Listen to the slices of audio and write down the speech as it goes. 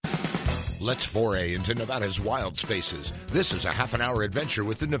Let's foray into Nevada's wild spaces. This is a half-an-hour adventure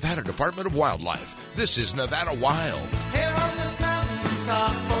with the Nevada Department of Wildlife. This is Nevada Wild. Here on this mountain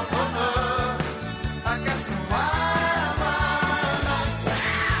top, I got some wild, wild life.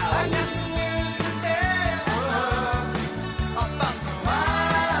 I got some news to tell about some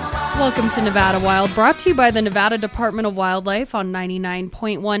wild, wild. Welcome to Nevada Wild, brought to you by the Nevada Department of Wildlife on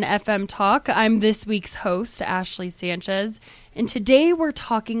 99.1 FM Talk. I'm this week's host, Ashley Sanchez, and today we're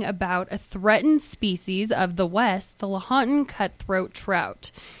talking about a threatened species of the West, the Lahontan cutthroat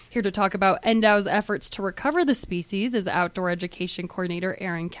trout. Here to talk about NDOW's efforts to recover the species is Outdoor Education Coordinator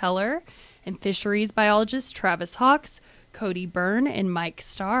Aaron Keller and Fisheries Biologist Travis Hawks, Cody Byrne, and Mike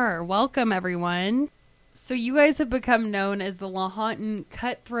Starr. Welcome, everyone. So you guys have become known as the Lahontan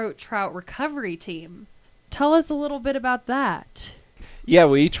Cutthroat Trout Recovery Team. Tell us a little bit about that. Yeah,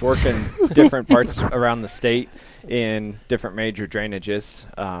 we each work in different parts around the state in different major drainages.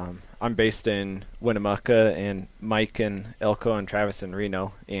 I'm based in Winnemucca, and Mike in Elko and Travis in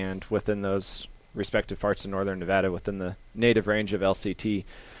Reno, and within those respective parts of northern Nevada, within the native range of LCT,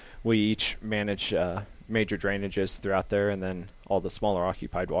 we each manage major drainages throughout there, and then all the smaller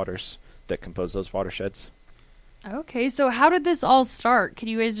occupied waters that compose those watersheds. Okay, so how did this all start? Could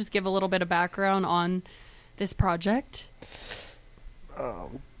you guys just give a little bit of background on this project?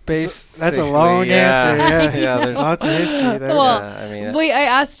 That's a long answer. Yeah, there's Lots of history there. Well, wait, I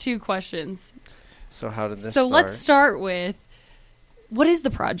asked two questions. So how did this So start? let's start with, what is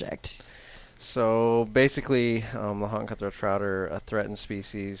the project? So basically, Lahontan cutthroat trout are a threatened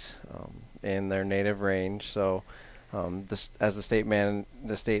species in their native range. So as the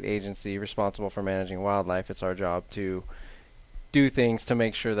state agency responsible for managing wildlife, it's our job to do things to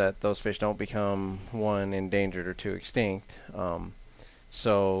make sure that those fish don't become, one, endangered, or two, extinct.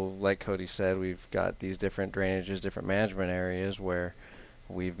 So like Cody said, we've got these different drainages, different management areas where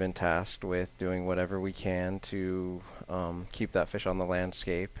we've been tasked with doing whatever we can to keep that fish on the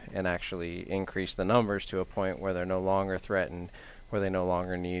landscape and actually increase the numbers to a point where they're no longer threatened, where they no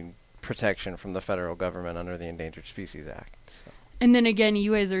longer need protection from the federal government under the Endangered Species Act. So. And then again,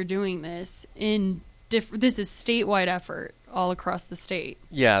 you guys are doing this in this is statewide effort all across the state.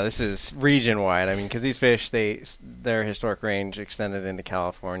 Yeah, this is region-wide. I mean, because these fish, their historic range extended into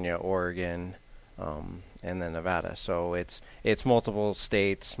California, Oregon, and then Nevada. So it's multiple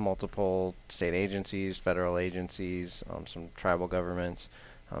states, multiple state agencies, federal agencies, some tribal governments.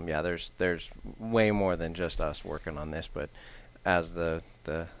 There's way more than just us working on this. But as the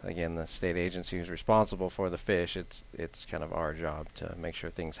state agency who's responsible for the fish, it's kind of our job to make sure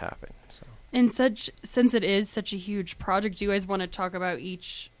things happen. So. And since it is such a huge project, do you guys want to talk about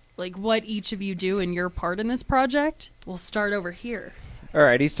what each of you do in your part in this project? We'll start over here.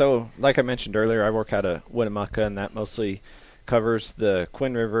 Alrighty, so like I mentioned earlier, I work out of Winnemucca, and that mostly covers the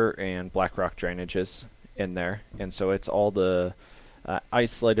Quinn River and Black Rock drainages in there. And so it's all the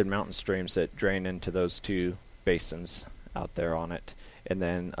isolated mountain streams that drain into those two basins out there on it. And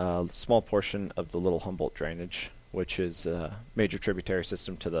then a small portion of the Little Humboldt drainage, which is a major tributary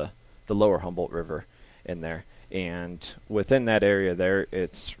system to the lower Humboldt River in there. And within that area there,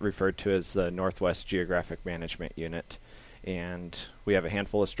 it's referred to as the Northwest Geographic Management Unit. And we have a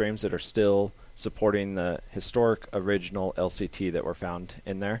handful of streams that are still supporting the historic original LCT that were found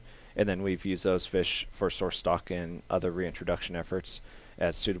in there. And then we've used those fish for source stock and other reintroduction efforts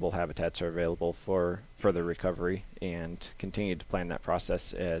as suitable habitats are available for further recovery, and continue to plan that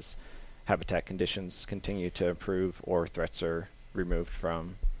process as habitat conditions continue to improve or threats are removed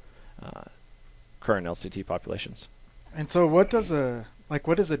from current LCT populations. And so what does a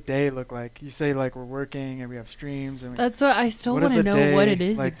day look like? You say we're working and we have streams. And that's what I still want to know what it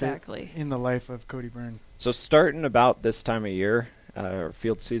is exactly. In the life of Cody Byrne. So starting about this time of year, our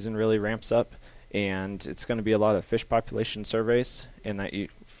field season really ramps up, and it's going to be a lot of fish population surveys, and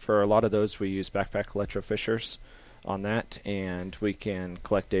for a lot of those we use backpack electrofishers on that, and we can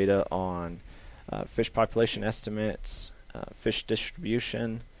collect data on fish population estimates, fish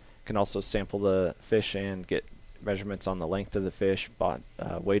distribution, can also sample the fish and get measurements on the length of the fish,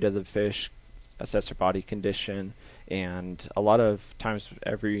 weight of the fish, assess their body condition, and a lot of times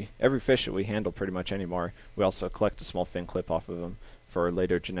every fish that we handle pretty much anymore, we also collect a small fin clip off of them for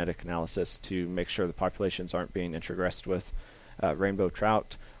later genetic analysis to make sure the populations aren't being introgressed with rainbow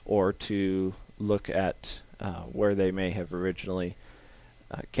trout, or to look at where they may have originally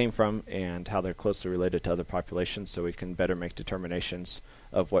came from and how they're closely related to other populations, so we can better make determinations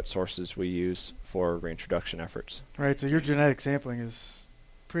of what sources we use for reintroduction efforts. Right, so your genetic sampling is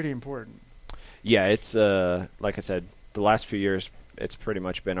pretty important. Yeah, it's like I said, the last few years, it's pretty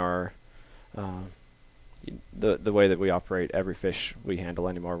much been our the way that we operate every fish we handle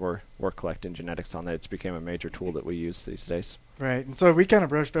anymore, we're collecting genetics on that. It's become a major tool that we use these days. Right. And so we kind of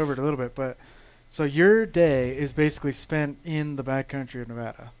brushed over it a little bit, but so your day is basically spent in the backcountry of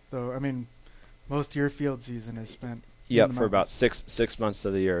Nevada. So, I mean, most of your field season is spent Yep, in the for about mountains. six months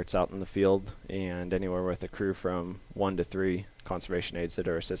of the year, it's out in the field, and anywhere with a crew from 1 to 3 conservation aides that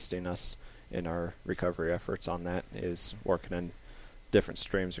are assisting us in our recovery efforts on that is working in different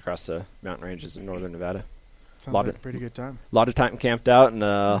streams across the mountain ranges in northern Nevada. Sounds lot like of- a pretty good time. A lot of time camped out and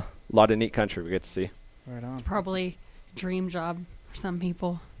a lot of neat country we get to see. Right on. It's probably a dream job for some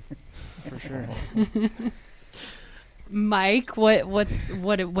people. For sure. Mike, what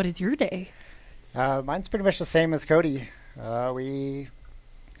is your day? Mine's pretty much the same as Cody. I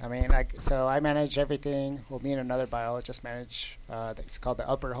manage everything. Well, me and another biologist manage. It's called the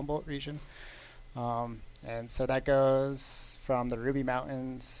Upper Humboldt region, and so that goes from the Ruby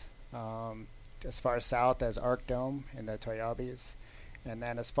Mountains as far south as Arc Dome in the Toyabes, and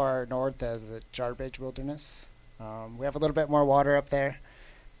then as far north as the Jarbidge Wilderness. We have a little bit more water up there,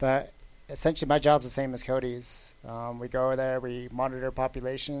 but essentially my job's the same as Cody's. We go there, we monitor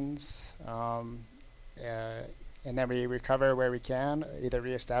populations, and then we recover where we can, either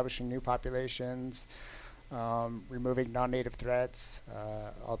reestablishing new populations, removing non-native threats,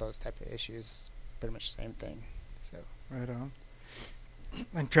 all those type of issues. Pretty much the same thing. So Right on.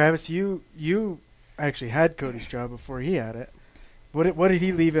 And Travis, you actually had Cody's job before he had it. What did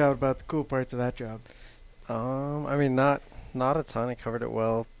he leave out about the cool parts of that job? I mean, not a ton. He covered it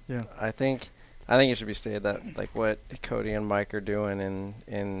well. Yeah. I think it should be stated that like what Cody and Mike are doing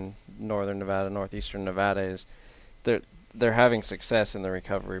in northern Nevada, northeastern Nevada is they're having success in the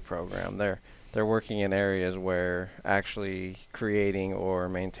recovery program. They're working in areas where actually creating or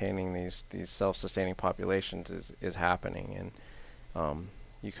maintaining these self-sustaining populations is happening. And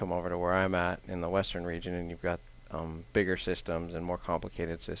you come over to where I'm at in the western region, and you've got bigger systems and more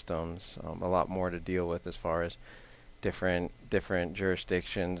complicated systems, a lot more to deal with as far as different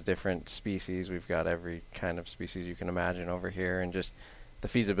jurisdictions, different species. We've got every kind of species you can imagine over here, and just the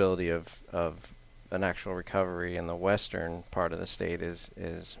feasibility of an actual recovery in the western part of the state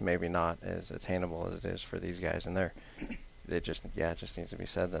is maybe not as attainable as it is for these guys. And it just needs to be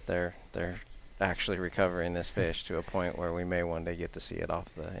said that they're actually recovering this fish to a point where we may one day get to see it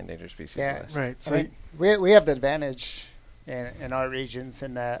off the endangered species list. Right. I So mean, we have the advantage in our regions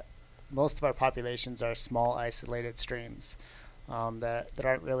in that most of our populations are small, isolated streams that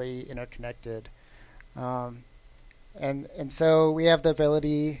aren't really interconnected, and so we have the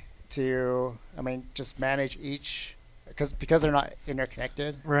ability to, just manage each because they're not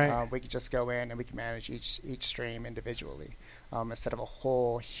interconnected. Right. We can just go in and we can manage each stream individually instead of a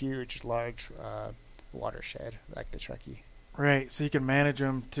whole huge, large watershed like the Truckee. right. So you can manage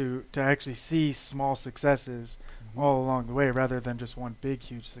them to actually see small successes all along the way, rather than just one big,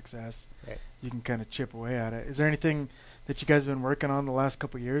 huge success. Right. You can kind of chip away at it. Is there anything that you guys have been working on the last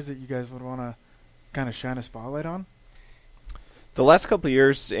couple of years that you guys would want to kind of shine a spotlight on? The last couple of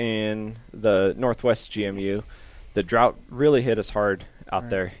years in the Northwest GMU, the drought really hit us hard out Right.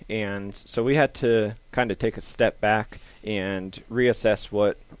 there. And so we had to kind of take a step back and reassess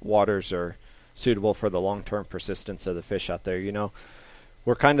what waters are suitable for the long-term persistence of the fish out there. You know,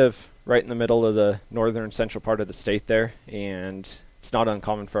 we're kind of right in the middle of the northern central part of the state there, and it's not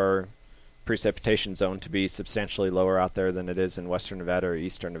uncommon for our precipitation zone to be substantially lower out there than it is in western Nevada or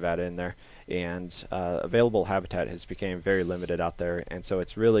eastern Nevada in there. And available habitat has become very limited out there, and so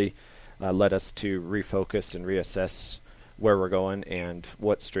it's really led us to refocus and reassess where we're going and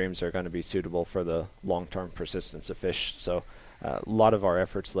what streams are going to be suitable for the long-term persistence of fish. So a lot of our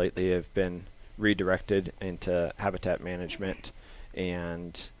efforts lately have been redirected into habitat management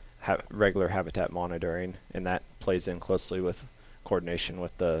and regular habitat monitoring, and that plays in closely with coordination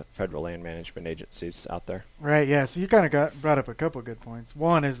with the federal land management agencies out there. Right, yeah. So you kind of brought up a couple good points.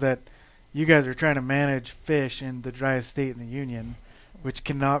 One is that you guys are trying to manage fish in the driest state in the union, which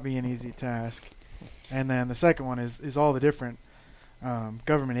cannot be an easy task. And then the second one is all the different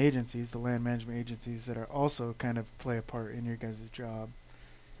government agencies, the land management agencies, that are also kind of play a part in your guys' job,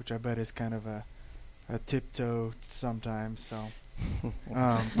 which I bet is kind of a tiptoe sometimes. So,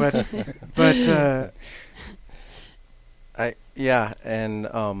 but I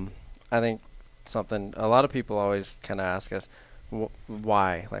think something a lot of people always kind of ask us,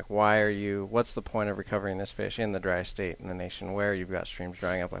 why? Like, what's the point of recovering this fish in the dry state in the nation where you've got streams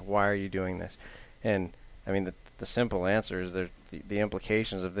drying up? Like, why are you doing this? And I mean, the simple answer is the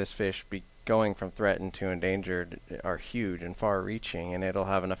implications of this fish going from threatened to endangered are huge and far-reaching, and it'll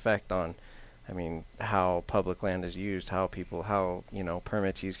have an effect on, how public land is used, how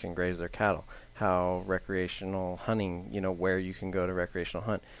permittees can graze their cattle, how recreational hunting, where you can go to recreational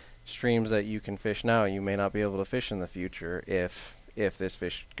hunt. Streams that you can fish now, you may not be able to fish in the future if this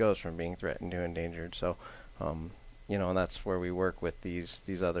fish goes from being threatened to endangered. So, and that's where we work with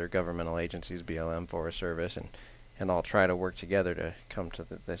these other governmental agencies, BLM, Forest Service, and all try to work together to come to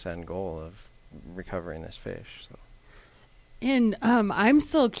this end goal of recovering this fish. So. And I'm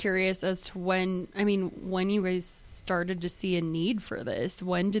still curious as to when you guys started to see a need for this.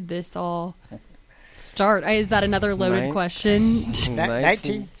 When did this all start? Is that another loaded question?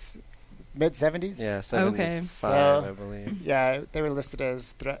 Mid-70s? Yeah, 75, Okay. So, I believe. Yeah, they were listed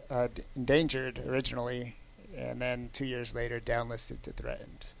as endangered originally, and then 2 years later downlisted to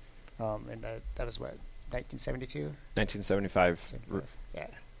threatened. And that was what, 1972? 1975, Yeah.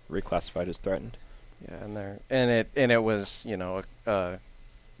 reclassified as threatened. Yeah, and it was a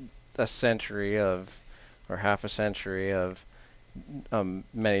century of, or half a century of,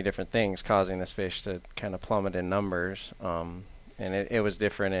 many different things causing this fish to kind of plummet in numbers. And it was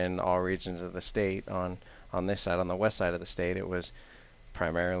different in all regions of the state. On this side, on the west side of the state, it was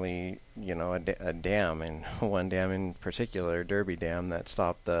primarily, a dam, and one dam in particular, Derby Dam, that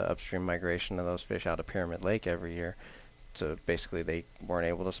stopped the upstream migration of those fish out of Pyramid Lake every year. So basically, they weren't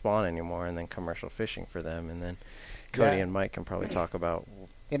able to spawn anymore, and then commercial fishing for them. And then Cody and Mike can probably talk about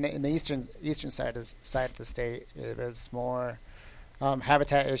in the eastern side of the state, it was more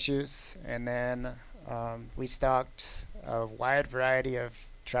habitat issues, and then we stocked a wide variety of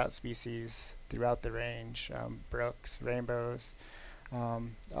trout species throughout the range, brooks, rainbows,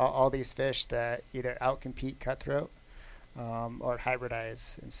 all these fish that either outcompete cutthroat or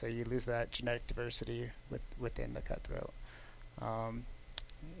hybridize, and so you lose that genetic diversity within the cutthroat.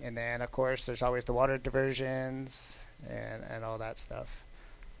 And then, of course, there's always the water diversions and all that stuff.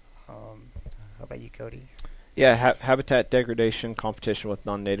 How about you, Cody? Yeah, habitat degradation, competition with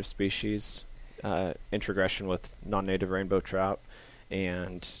non-native species, introgression with non-native rainbow trout,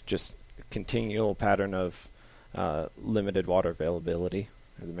 and just continual pattern of limited water availability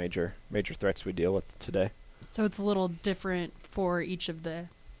are the major threats we deal with today. So it's a little different for each of the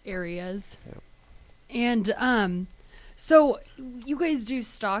areas. Yep. And so you guys do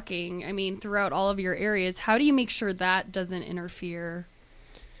stocking, throughout all of your areas. How do you make sure that doesn't interfere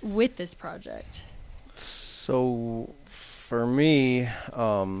with this project? So for me,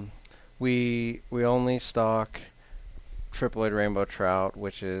 we only stock triploid rainbow trout,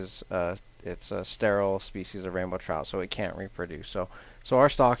 which is it's a sterile species of rainbow trout, so it can't reproduce. So our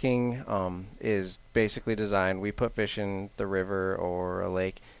stocking is basically designed. We put fish in the river or a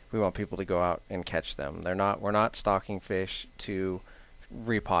lake. We want people to go out and catch them. We're not stocking fish to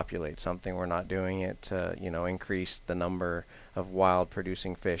repopulate something. We're not doing it to increase the number of wild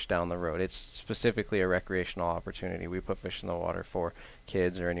producing fish down the road. It's specifically a recreational opportunity. We put fish in the water for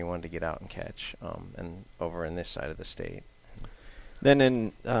kids or anyone to get out and catch, and over in this side of the state. Then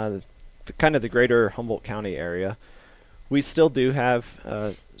in the greater Humboldt County area, we still do have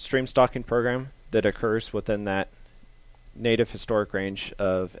a stream stocking program that occurs within that native historic range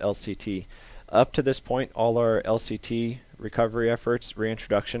of LCT. Up to this point, all our LCT recovery efforts,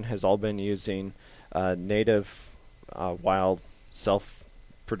 reintroduction, has all been using native wild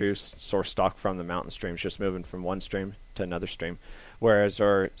self-produced source stock from the mountain streams, just moving from one stream to another stream. Whereas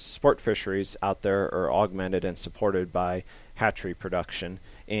our sport fisheries out there are augmented and supported by hatchery production,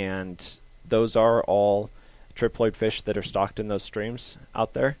 and those are all triploid fish that are stocked in those streams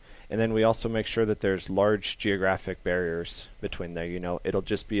out there. And then we also make sure that there's large geographic barriers between there. It'll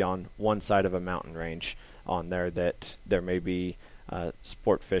just be on one side of a mountain range on there that there may be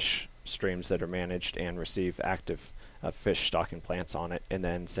sport fish streams that are managed and receive active fish stocking plants on it. And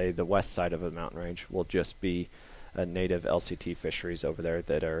then, say, the west side of a mountain range will just be native LCT fisheries over there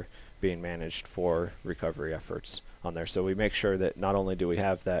that are being managed for recovery efforts on there. So we make sure that not only do we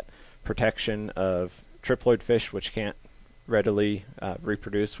have that protection of triploid fish, which can't readily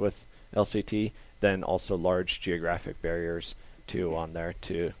reproduce with LCT, then also large geographic barriers too on there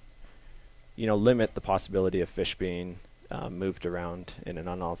to limit the possibility of fish being moved around in an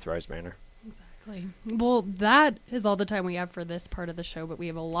unauthorized manner. Exactly. Well, that is all the time we have for this part of the show, but we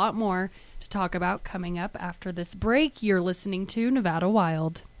have a lot more to talk about coming up after this break. You're listening to Nevada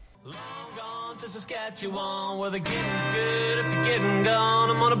Wild. Long gone to Saskatchewan, where the getting's good. If you're getting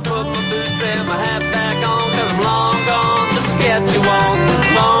gone, I'm gonna put my boots and my hat back on, 'cause I'm long gone to Saskatchewan.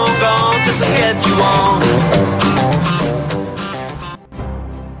 Long gone to Saskatchewan.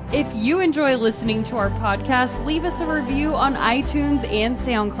 If you enjoy listening to our podcast, leave us a review on iTunes and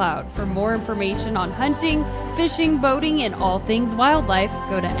SoundCloud. For more information on hunting, fishing, boating, and all things wildlife,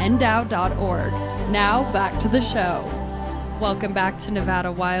 go to ndow.org. Now, back to the show. Welcome back to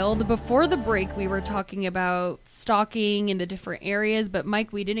Nevada Wild. Before the break, we were talking about stocking in the different areas, but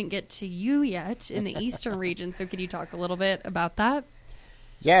Mike, we didn't get to you yet in the eastern region. So could you talk a little bit about that?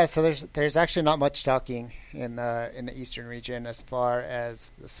 Yeah, so there's actually not much stocking in the eastern region as far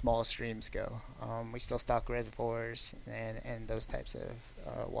as the small streams go. We still stock reservoirs and those types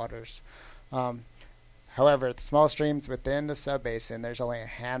of waters. However, the small streams within the subbasin, there's only a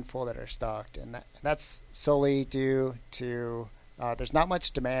handful that are stocked, and that's solely due to there's not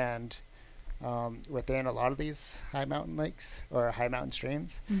much demand within a lot of these high mountain lakes or high mountain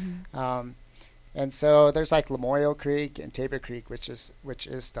streams. Mm-hmm. And so there's like Lamoille Creek and Tabor Creek, which is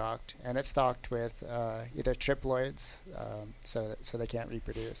stocked, and it's stocked with either triploids, so they can't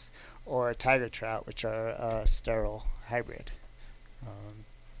reproduce, or tiger trout, which are a sterile hybrid.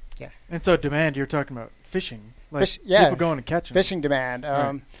 Yeah. And so demand, you're talking about fishing, like yeah, people going to catch them. Fishing demand.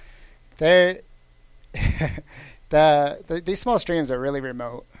 Right. These small streams are really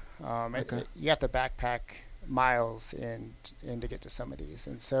remote. Okay. You have to backpack miles in to get to some of these,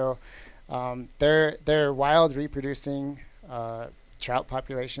 and so they're wild reproducing trout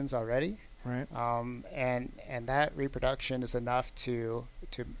populations already. Right. And that reproduction is enough to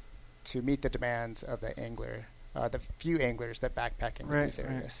meet the demands of the angler, the few anglers that backpack into these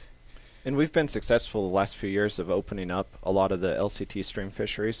areas. Right. And we've been successful the last few years of opening up a lot of the LCT stream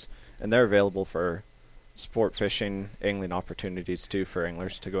fisheries, and they're available for sport fishing, angling opportunities too for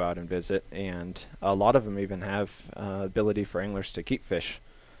anglers to go out and visit. And a lot of them even have ability for anglers to keep fish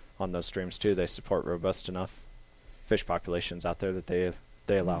on those streams too. They support robust enough fish populations out there that they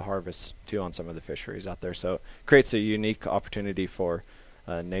allow harvests too on some of the fisheries out there. So it creates a unique opportunity for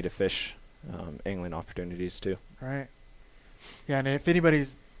native fish angling opportunities too. Right. Yeah, and if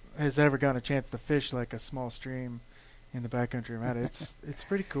anybody's has ever gotten a chance to fish like a small stream in the backcountry of Nevada, it's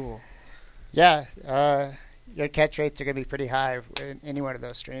pretty cool. Yeah, your catch rates are going to be pretty high in any one of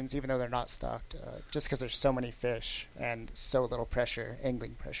those streams, even though they're not stocked, just because there's so many fish and so little pressure,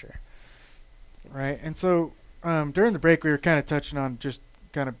 angling pressure. Right, and so during the break we were kind of touching on just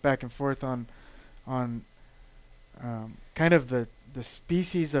kind of back and forth on kind of the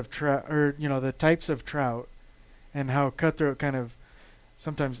species of trout, or the types of trout, and how cutthroat kind of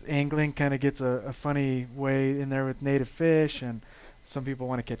sometimes angling kind of gets a funny way in there with native fish, and some people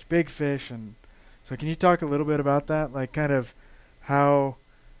want to catch big fish. And so can you talk a little bit about that, like kind of how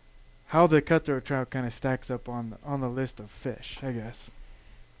the cutthroat trout kind of stacks up on the list of fish, I guess?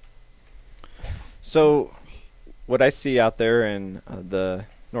 So what I see out there in the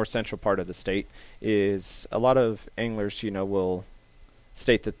north central part of the state is a lot of anglers, will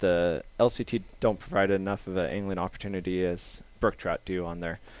state that the LCT don't provide enough of an angling opportunity as brook trout do on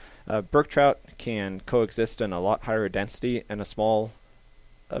there. Brook trout can coexist in a lot higher density in a small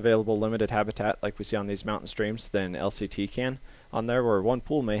available limited habitat like we see on these mountain streams than LCT can on there, where one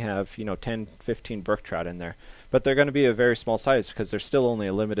pool may have 10, 15 brook trout in there, but they're going to be a very small size because there's still only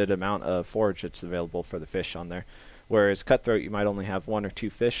a limited amount of forage that's available for the fish on there. Whereas cutthroat, you might only have one or two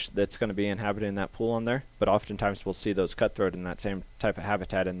fish that's going to be inhabiting that pool on there, but oftentimes we'll see those cutthroat in that same type of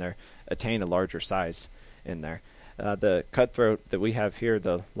habitat in there attain a larger size in there. The cutthroat that we have here,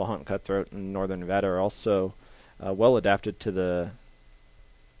 the Lahontan cutthroat in northern Nevada, are also well adapted to the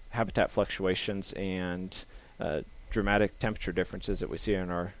habitat fluctuations and dramatic temperature differences that we see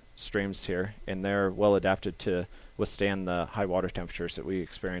in our streams here, and they're well adapted to withstand the high water temperatures that we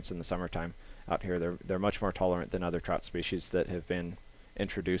experience in the summertime out here. They're much more tolerant than other trout species that have been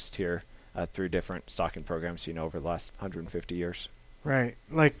introduced here through different stocking programs, over the last 150 years. Right,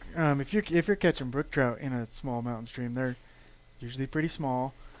 like if you're catching brook trout in a small mountain stream, they're usually pretty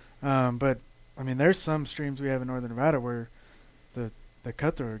small. But I mean, there's some streams we have in northern Nevada where the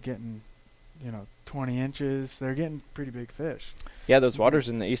cutthroat are getting 20 inches. They're getting pretty big fish. Yeah, those waters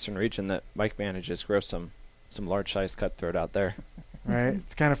in the eastern region that Mike manages grow some large sized cutthroat out there. Right,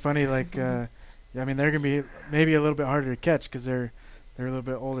 it's kind of funny. Like, I mean, they're gonna be maybe a little bit harder to catch because they're a little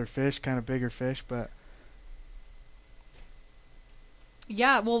bit older fish, kind of bigger fish, but.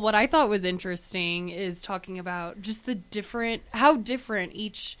 Yeah, well, what I thought was interesting is talking about just how different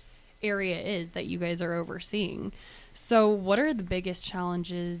each area is that you guys are overseeing. So what are the biggest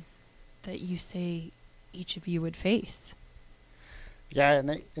challenges that you say each of you would face? Yeah,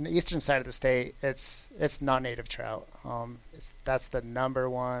 in the eastern side of the state, it's non-native trout. That's the number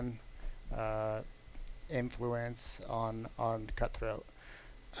one influence on cutthroat.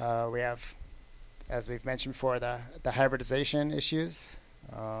 We have, as we've mentioned before, the hybridization issues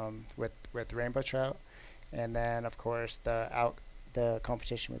with rainbow trout, and then of course the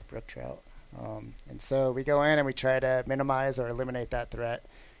competition with brook trout. And so we go in and we try to minimize or eliminate that threat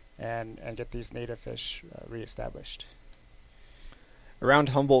and get these native fish reestablished. Around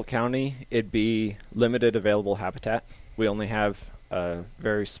Humboldt County, it'd be limited available habitat. We only have a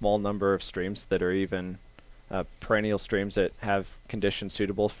very small number of streams that are even perennial streams that have conditions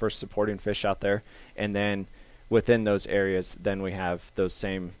suitable for supporting fish out there. And then within those areas, then we have those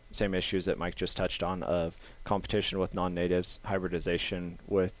same issues that Mike just touched on of competition with non-natives, hybridization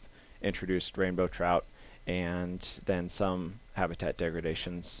with introduced rainbow trout, and then some habitat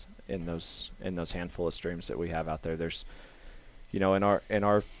degradations in those handful of streams that we have out there. There's, in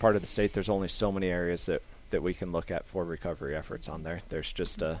our part of the state, there's only so many areas that we can look at for recovery efforts on there. There's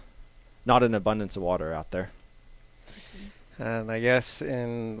just not an abundance of water out there. And I guess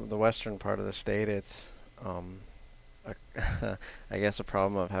in the western part of the state, it's I guess a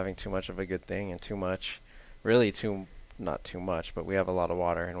problem of having too much of a good thing and too much, not too much, but we have a lot of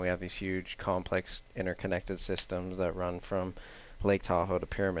water, and we have these huge complex interconnected systems that run from Lake Tahoe to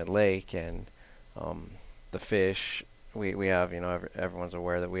Pyramid Lake, and the fish we have, everyone's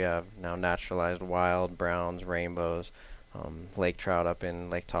aware that we have now naturalized wild browns, rainbows, lake trout up in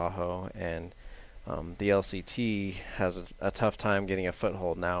Lake Tahoe, and the LCT has a tough time getting a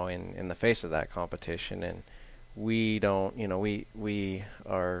foothold now in the face of that competition. And we don't, we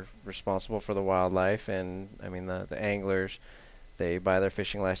are responsible for the wildlife, and I mean the anglers, they buy their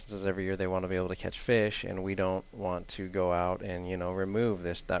fishing licenses every year. They want to be able to catch fish, and we don't want to go out and remove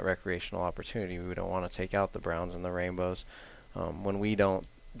that recreational opportunity. We don't want to take out the browns and the rainbows when we don't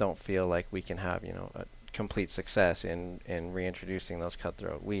feel like we can have a complete success in reintroducing those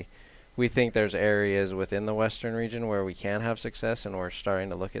cutthroat. We think there's areas within the western region where we can have success, and we're starting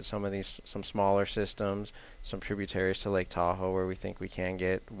to look at some smaller systems, some tributaries to Lake Tahoe, where we think we can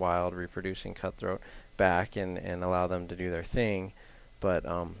get wild reproducing cutthroat back and allow them to do their thing. But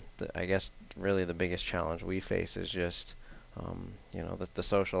I guess really the biggest challenge we face is just the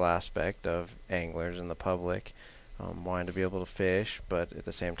social aspect of anglers and the public wanting to be able to fish, but at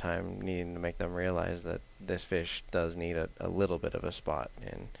the same time needing to make them realize that this fish does need a little bit of a spot,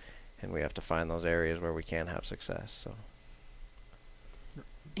 and we have to find those areas where we can have success. So.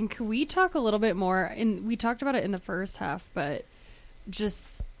 And could we talk a little bit more, and we talked about it in the first half, but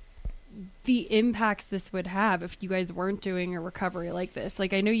just the impacts this would have if you guys weren't doing a recovery like this?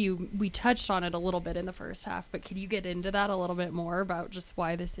 Like, I know we touched on it a little bit in the first half, but could you get into that a little bit more about just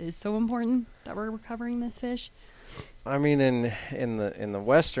why this is so important that we're recovering this fish? I mean, in the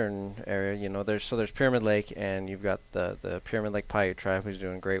western area, there's Pyramid Lake, and you've got the Pyramid Lake Paiute tribe, who's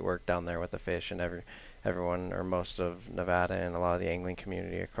doing great work down there with the fish, and everyone or most of Nevada and a lot of the angling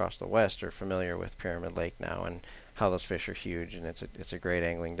community across the west are familiar with Pyramid Lake now and how those fish are huge, and it's a great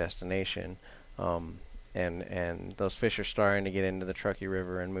angling destination. And those fish are starting to get into the Truckee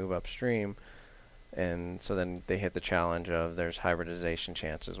River and move upstream. And so then they hit the challenge of there's hybridization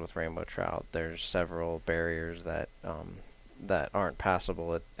chances with rainbow trout. There's several barriers that aren't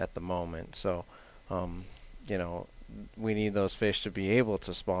passable at the moment. So, we need those fish to be able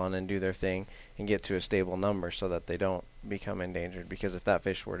to spawn and do their thing and get to a stable number so that they don't become endangered. Because if that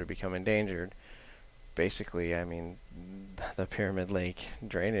fish were to become endangered, basically, I mean, the Pyramid Lake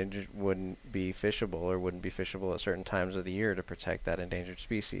drainage wouldn't be fishable, or wouldn't be fishable at certain times of the year to protect that endangered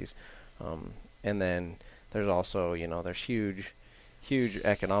species. And then there's also, there's huge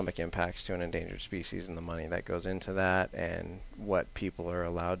economic impacts to an endangered species, and the money that goes into that, and what people are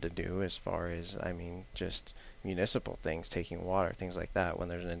allowed to do as far as, just municipal things, taking water, things like that. When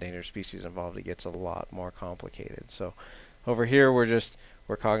there's an endangered species involved, it gets a lot more complicated. So over here, we're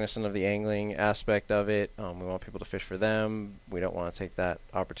cognizant of the angling aspect of it. We want people to fish for them. We don't want to take that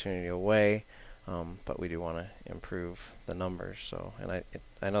opportunity away. But we do want to improve the numbers. So, and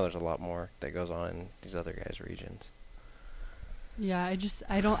I know there's a lot more that goes on in these other guys' regions. Yeah,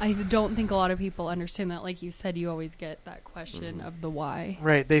 I don't think a lot of people understand that. Like you said, you always get that question of the why.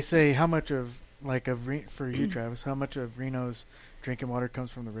 Right. They say how much for you, Travis, how much of Reno's drinking water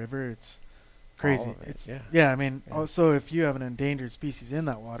comes from the river? It's crazy. All of it, it's yeah. Also, if you have an endangered species in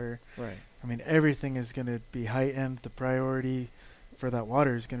that water, right. Everything is going to be heightened. The priority for that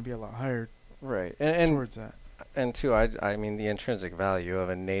water is going to be a lot higher. Right, and towards that. And too, I mean the intrinsic value of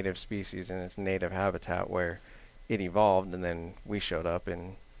a native species in its native habitat, where it evolved and then we showed up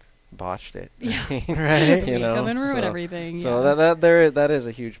and botched it. Yeah, right. Come and ruin everything. So yeah. that is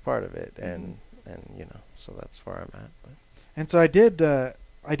a huge part of it, and so that's where I'm at. But. And so I did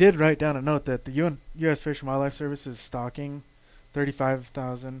write down a note that the U.S. Fish and Wildlife Service is stocking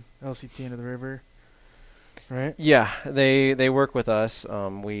 35,000 LCT into the river. Right. Yeah, they work with us.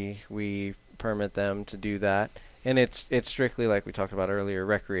 We permit them to do that, and it's strictly, like we talked about earlier,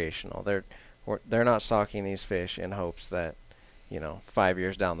 recreational. They're not stocking these fish in hopes that 5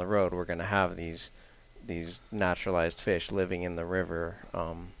 years down the road we're going to have these naturalized fish living in the river.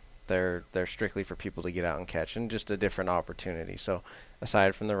 They're strictly for people to get out and catch, and just a different opportunity. So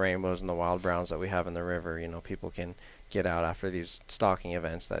aside from the rainbows and the wild browns that we have in the river, people can get out after these stocking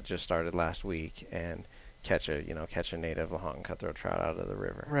events that just started last week and catch a native Lahontan cutthroat trout out of the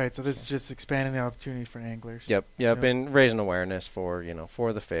river. Right. So this is just expanding the opportunity for anglers. Yep. And raising awareness for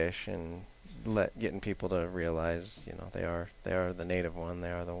for the fish, and getting people to realize they are the native one.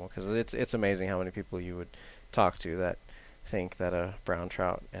 They are the one, because it's amazing how many people you would talk to that think that a brown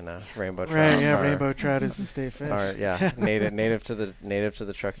trout and a rainbow trout rainbow trout is the state fish. Are native to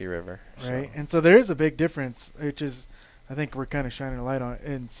the Truckee River. Right. And so there is a big difference, which is I think we're kind of shining a light on,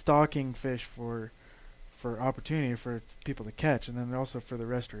 in stocking fish for opportunity for people to catch, and then also for the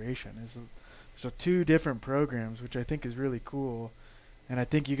restoration. So two different programs, which I think is really cool, and I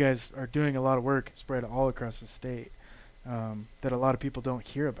think you guys are doing a lot of work spread all across the state that a lot of people don't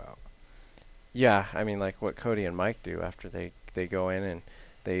hear about. Yeah, I mean, like what Cody and Mike do after they go in and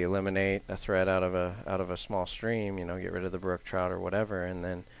they eliminate a threat out of a small stream, get rid of the brook trout or whatever, and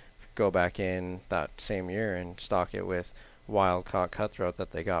then go back in that same year and stock it with wild caught cutthroat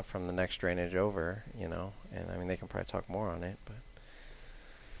that they got from the next drainage over, and I mean, they can probably talk more on it, but.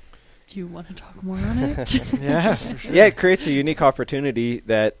 Do you want to talk more on it? Yeah, for sure. Yeah, it creates a unique opportunity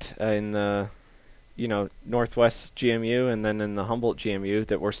that in the Northwest GMU and then in the Humboldt GMU,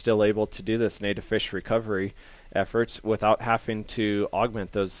 that we're still able to do this native fish recovery efforts without having to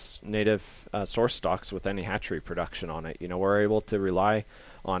augment those native source stocks with any hatchery production on it. We're able to rely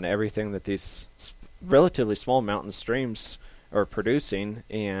on everything that these relatively small mountain streams are producing,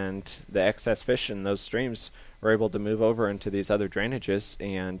 and the excess fish in those streams are able to move over into these other drainages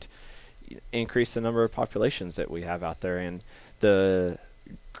and increase the number of populations that we have out there. And the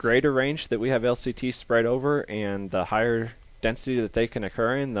greater range that we have LCT spread over and the higher density that they can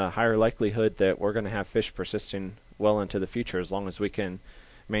occur in, the higher likelihood that we're going to have fish persisting well into the future, as long as we can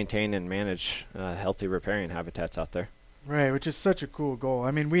maintain and manage healthy riparian habitats out there. Right, which is such a cool goal.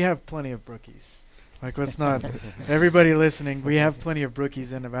 I mean, we have plenty of brookies. Like, let's not, everybody listening, we have plenty of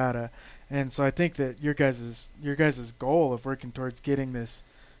brookies in Nevada. And so I think that your guys' goal of working towards getting this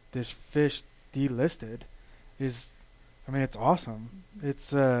fish delisted is, I mean, it's awesome. It's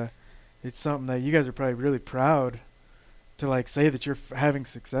something that you guys are probably really proud to, like, say that you're having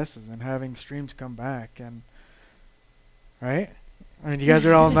successes and having streams come back. And right? I mean, you guys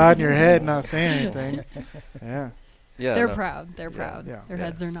are all nodding your head, not saying anything. Yeah. Yeah, They're proud. They're proud. Yeah. Their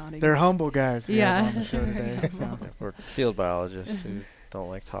heads are nodding. They're humble guys we have on the show They're today. very So. humble. We're field biologists who don't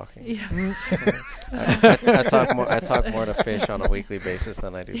like talking. Yeah. I talk more to fish on a weekly basis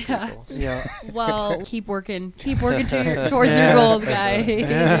than I do people. Yeah. Well, keep working towards your goals, guys.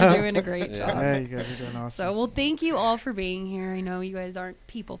 You're doing a great job. Yeah, you guys are doing awesome. So, well, thank you all for being here. I know you guys aren't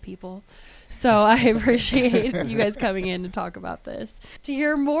people. So I appreciate you guys coming in to talk about this. To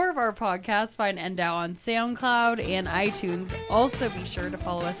hear more of our podcast, find NDOW on SoundCloud and iTunes. Also be sure to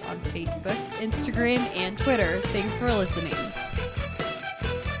follow us on Facebook, Instagram, and Twitter. Thanks for listening.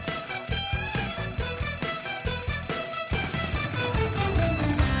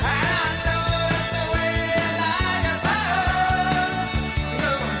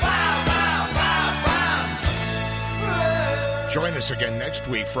 Join us again next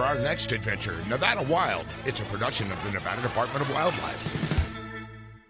week for our next adventure, Nevada Wild. It's a production of the Nevada Department of Wildlife.